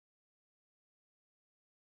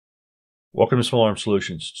Welcome to Small Arms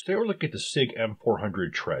Solutions. Today we're looking at the Sig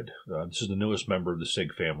M400 Tread. This is the newest member of the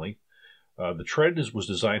Sig family. The Tread was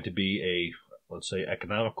designed to be a, let's say,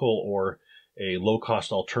 economical or a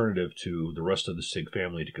low-cost alternative to the rest of the Sig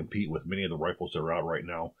family to compete with many of the rifles that are out right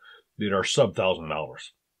now that are sub $1,000.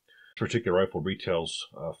 This particular rifle retails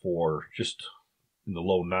for just in the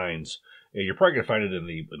low nines. And you're probably going to find it in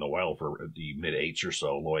the wild for the mid eights or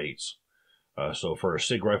so, low eights. So for a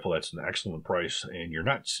Sig rifle, that's an excellent price, and you're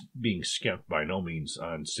not being skimped by no means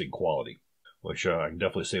on Sig quality, which I can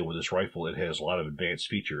definitely say with this rifle, it has a lot of advanced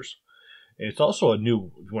features. And it's also a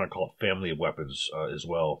new, if you want to call it, family of weapons as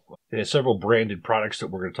well. It has several branded products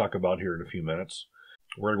that we're going to talk about here in a few minutes.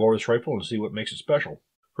 We're going to go over this rifle and see what makes it special.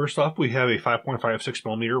 First off, we have a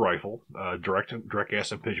 5.56mm rifle, direct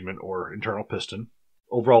gas impingement or internal piston.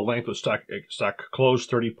 Overall length with stock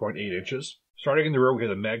closed 30.8 inches. Starting in the rear, we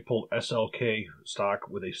have the Magpul SLK stock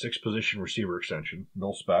with a 6-position receiver extension,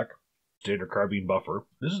 mil spec, standard carbine buffer.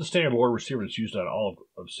 This is the standard lower receiver that's used on all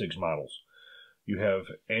of Sig's models. You have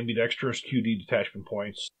ambidextrous QD detachment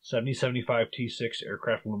points, 7075 T6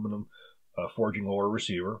 aircraft aluminum forging lower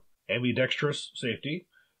receiver, ambidextrous safety.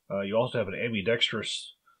 You also have an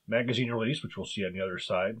ambidextrous magazine release, which we'll see on the other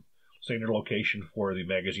side. Standard location for the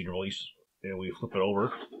magazine release. And we flip it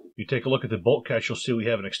over. You take a look at the bolt catch, you'll see we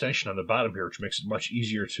have an extension on the bottom here, which makes it much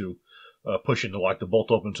easier to push in to lock the bolt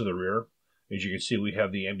open to the rear. As you can see, we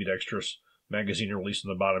have the ambidextrous magazine release on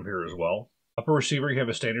the bottom here as well. Upper receiver, you have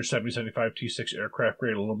a standard 7075 T6 aircraft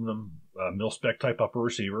grade aluminum mil-spec type upper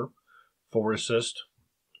receiver. Forward assist,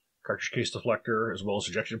 cartridge case deflector, as well as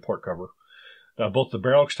ejection port cover. Now, both the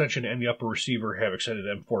barrel extension and the upper receiver have extended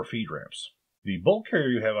M4 feed ramps. The bolt carrier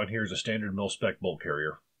you have on here is a standard mil-spec bolt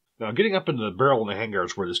carrier. Now, getting up into the barrel and the handguard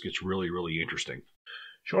is where this gets really, really interesting.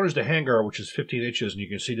 Shown is the handguard, which is 15 inches, and you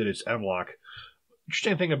can see that it's M-lock.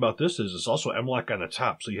 Interesting thing about this is it's also M-lock on the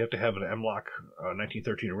top, so you have to have an M-lock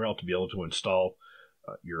 1913 rail to be able to install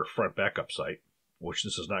your front backup sight, which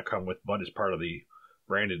this does not come with, but is part of the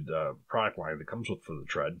branded product line that comes with for the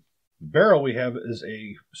Tread. The barrel we have is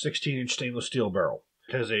a 16-inch stainless steel barrel.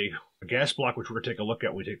 It has a gas block, which we're going to take a look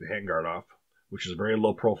at when we take the handguard off, which is very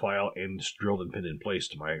low profile and drilled and pinned in place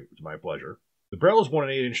to my pleasure. The barrel is 1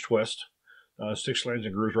 1/8-inch twist, 6 lands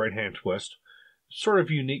and grooves right hand twist. It's sort of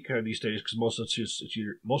unique these days because most of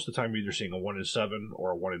the time you're either seeing a 1 7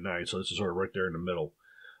 or a 1 9, so this is sort of right there in the middle.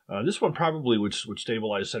 This one probably would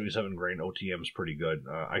stabilize 77 grain OTMs pretty good.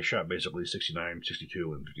 I shot basically 69,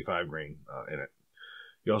 62, and 55 grain in it.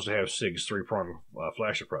 You also have Sig's 3-prong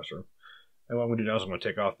flash suppressor. And what I'm going to do now is I'm going to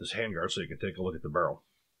take off this handguard so you can take a look at the barrel.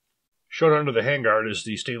 Shown under the handguard is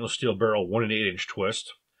the stainless steel barrel 1 1/8-inch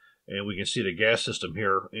twist. And we can see the gas system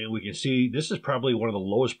here. And we can see this is probably one of the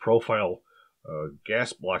lowest profile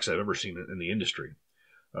gas blocks I've ever seen in the industry.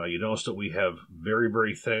 You notice that we have very,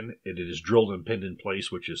 very thin. It is drilled and pinned in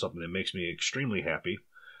place, which is something that makes me extremely happy.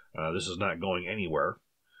 This is not going anywhere.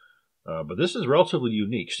 But this is relatively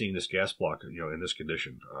unique, seeing this gas block in this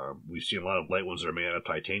condition. We've seen a lot of light ones that are made out of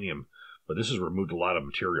titanium, but this has removed a lot of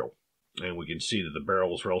material. And we can see that the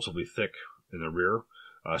barrel is relatively thick in the rear.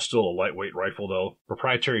 Still a lightweight rifle, though.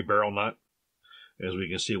 Proprietary barrel nut. As we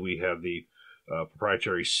can see, we have the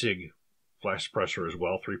proprietary Sig flash suppressor as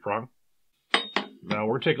well, 3-prong. Now,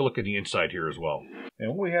 we're going to take a look at the inside here as well. And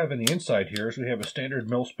what we have in the inside here is we have a standard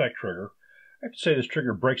mil-spec trigger. I have to say this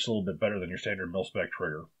trigger breaks a little bit better than your standard mil-spec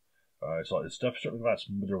trigger. It's definitely a lot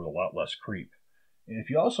smoother with a lot less creep. And if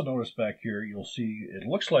you also notice back here, you'll see it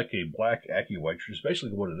looks like a black AccuWedge, which is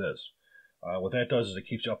basically what it is. What that does is it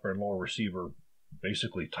keeps the upper and lower receiver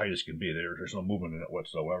basically tight as can be. There's no movement in it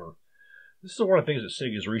whatsoever. This is one of the things that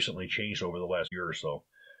Sig has recently changed over the last year or so.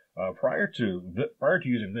 Prior to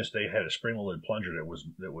using this, they had a spring-loaded plunger that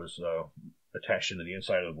was attached into the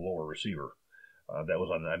inside of the lower receiver. That was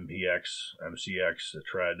on the MPX, MCX, the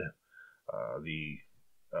Tread, the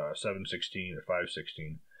 716, the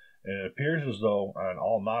 516. And it appears as though on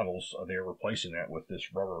all models they are replacing that with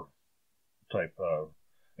this rubber type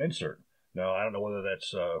insert. Now, I don't know whether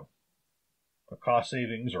that's a cost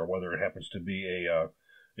savings or whether it happens to be a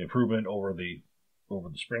improvement over the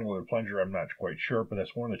spring-loaded plunger. I'm not quite sure, but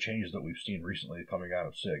that's one of the changes that we've seen recently coming out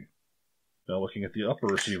of Sig. Now, looking at the upper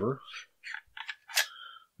receiver,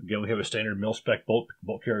 again we have a standard mil-spec bolt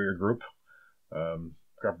carrier group,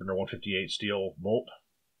 Carpenter 158 steel bolt.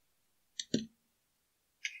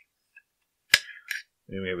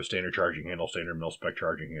 And we have a standard charging handle, standard mil-spec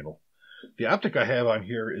charging handle. The optic I have on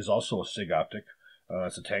here is also a Sig optic.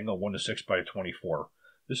 It's a Tango 1:6x24.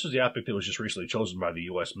 This is the optic that was just recently chosen by the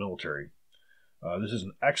U.S. military. This is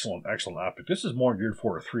an excellent, excellent optic. This is more geared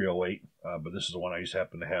for a 308, but this is the one I just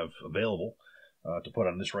happen to have available to put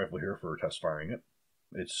on this rifle here for test firing it.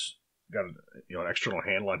 It's got an external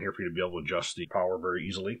handle on here for you to be able to adjust the power very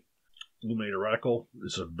easily. Illuminator reticle.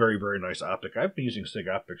 This is a very, very nice optic. I've been using Sig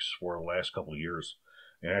optics for the last couple of years,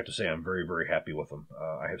 and I have to say I'm very, very happy with them.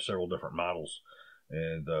 I have several different models,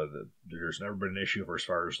 and there's never been an issue as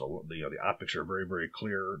far as the optics are very, very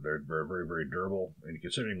clear. They're very, very, very durable, and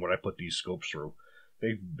considering what I put these scopes through,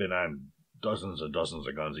 they've been on dozens and dozens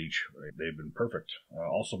of guns each. They've been perfect.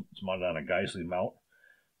 Also, it's mounted on a Geisley mount.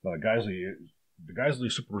 Now, the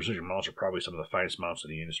Geisley Super Precision mounts are probably some of the finest mounts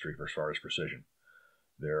in the industry as far as precision.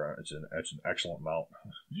 It's an excellent mount.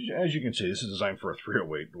 As you can see, this is designed for a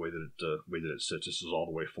 308. The way that it sits, this is all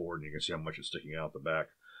the way forward, and you can see how much it's sticking out the back.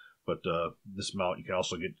 But this mount you can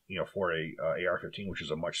also get, for a AR-15, which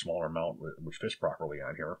is a much smaller mount, which fits properly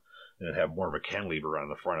on here, and it have more of a cantilever on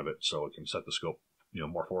the front of it, so it can set the scope,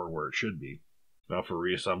 more forward where it should be. Now for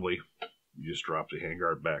reassembly, you just drop the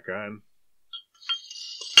handguard back on.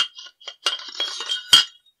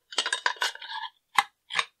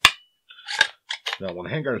 Now, when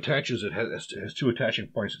the handguard attaches, it has two attaching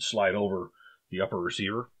points that slide over the upper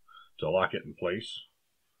receiver to lock it in place.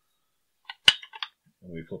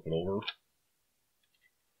 And we flip it over.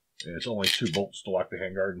 And it's only 2 bolts to lock the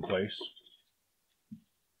handguard in place.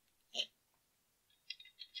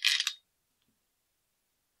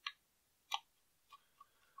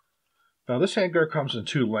 Now, this handguard comes in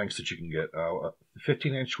 2 lengths that you can get.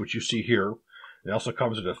 15-inch, which you see here. It also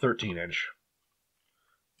comes in a 13-inch.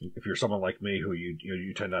 If you're someone like me who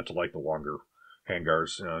you tend not to like the longer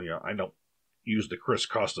handguards, I don't use the Chris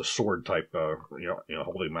Costa sword type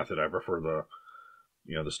holding method. I prefer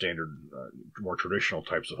the standard, more traditional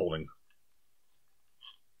types of holding.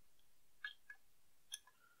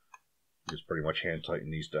 Just pretty much hand tighten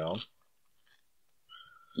these down.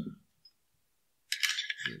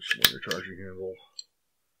 Here's your charging handle.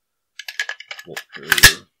 Bolt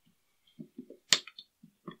carrier.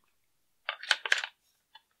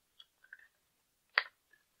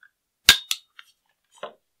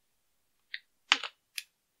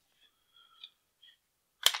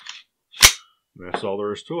 That's all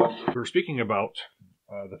there is to it. We're speaking about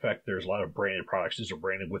the fact there's a lot of branded products. These are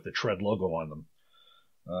branded with the Tread logo on them.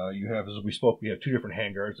 You have, as we spoke, we have 2 different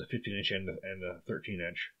handguards, a 15-inch and a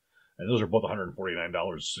 13-inch. And those are both $149,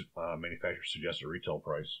 manufacturer suggested retail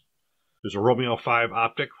price. There's a Romeo 5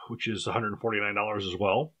 optic, which is $149 as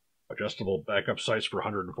well. Adjustable backup sights for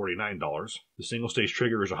 $149. The single-stage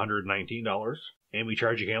trigger is $119. AMI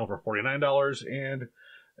charging handle for $49. And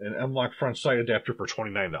an M-Lock front sight adapter for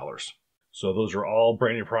 $29. So those are all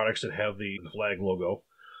branded products that have the flag logo,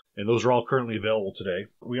 and those are all currently available today.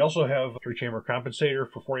 We also have a 3-chamber compensator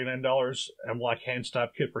for $49, M-Lock hand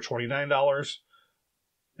stop kit for $29,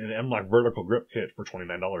 and an M-Lock vertical grip kit for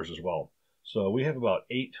 $29 as well. So we have about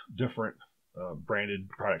 8 different branded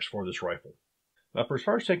products for this rifle. Now, for as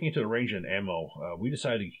far as taking it to the range and ammo, we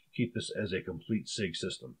decided to keep this as a complete SIG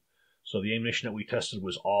system. So the ammunition that we tested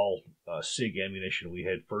was all SIG ammunition. We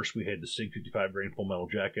had the SIG 55 grain full metal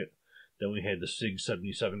jacket. Then we had the SIG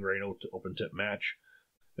 77 grain open tip match.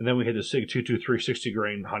 And then we had the SIG 223 60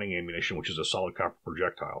 grain hunting ammunition, which is a solid copper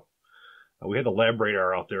projectile. We had the lab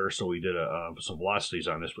radar out there, so we did some velocities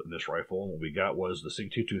on this rifle. And what we got was the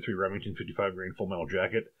SIG 223 Remington 55 grain full metal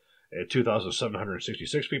jacket at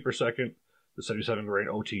 2,766 feet per second. The 77 grain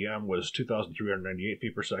OTM was 2,398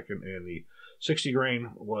 feet per second, and the 60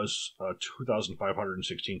 grain was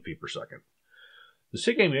 2,516 feet per second. The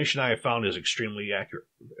SIG ammunition I have found is extremely accurate.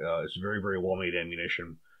 It's very, very well-made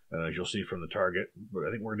ammunition, as you'll see from the target. But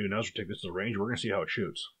I think what we're going to do now is we'll take this to the range. We're going to see how it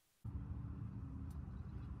shoots.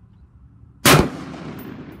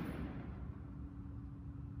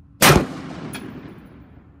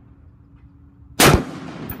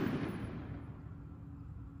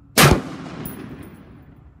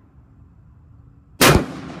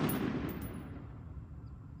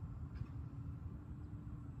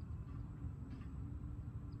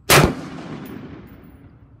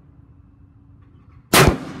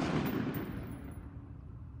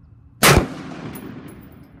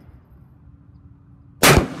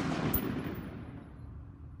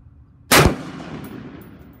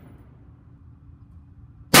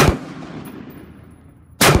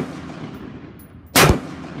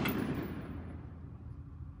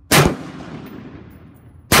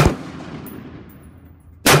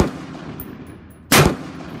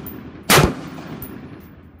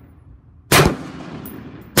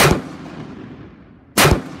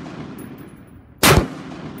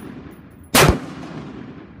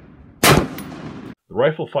 The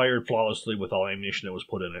rifle fired flawlessly with all ammunition that was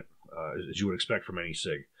put in it, as you would expect from any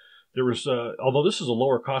SIG. There was, although this is a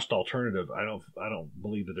lower cost alternative, I don't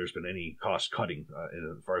believe that there's been any cost cutting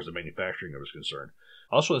as far as the manufacturing of it is concerned.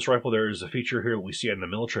 Also, this rifle, there is a feature here we see on the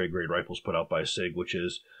military grade rifles put out by Sig, which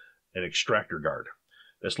is an extractor guard.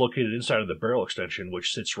 That's located inside of the barrel extension,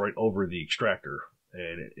 which sits right over the extractor,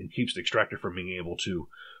 and it keeps the extractor from being able to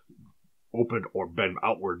open or bend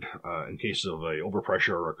outward in case of a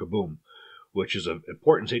overpressure or a kaboom, which is an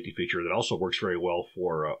important safety feature that also works very well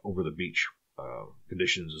for over the beach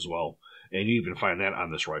conditions as well. And you even find that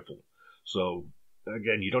on this rifle. So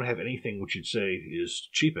again, you don't have anything which you'd say is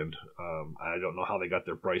cheapened. I don't know how they got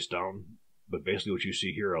their price down, but basically what you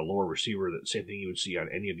see here, a lower receiver, the same thing you would see on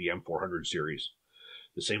any of the M400 series.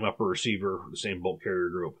 The same upper receiver, the same bolt carrier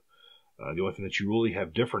group. The only thing that you really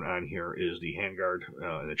have different on here is the handguard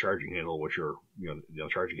and the charging handle, which are, the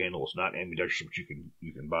charging handle is not ambidextrous, which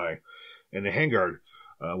you can buy, and the handguard,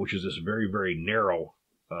 which is this very, very narrow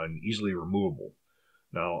and easily removable.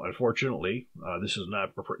 Now, unfortunately, this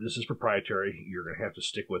is proprietary. You're going to have to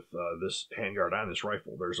stick with this handguard on this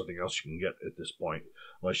rifle. There's nothing else you can get at this point,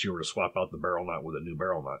 unless you were to swap out the barrel nut with a new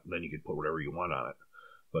barrel nut, and then you could put whatever you want on it.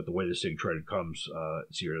 But the way the Sig Tread comes,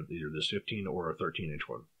 it's either this 15 or a 13-inch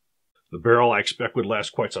one. The barrel I expect would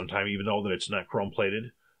last quite some time, even though that it's not chrome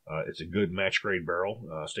plated. It's a good match grade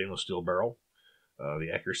barrel, stainless steel barrel.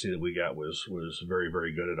 The accuracy that we got was very,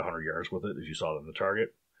 very good at 100 yards with it, as you saw on the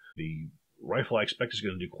target. The rifle I expect is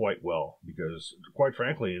going to do quite well because, quite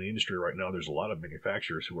frankly, in the industry right now, there's a lot of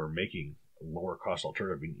manufacturers who are making a lower cost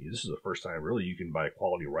alternative. I mean, this is the first time really you can buy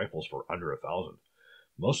quality rifles for under $1,000.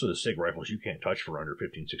 Most of the Sig rifles you can't touch for under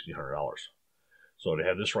 $1,500–1,600. So to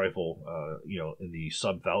have this rifle, in the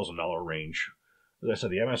sub $1,000 range, as I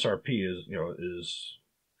said, the MSRP is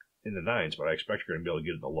in the 9s, but I expect you're going to be able to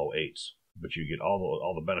get it in the low 8s. But you get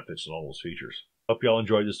all the benefits and all those features. Hope you all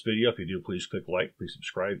enjoyed this video. If you do, please click like, please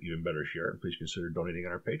subscribe, even better share, and please consider donating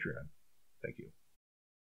on our Patreon. Thank you.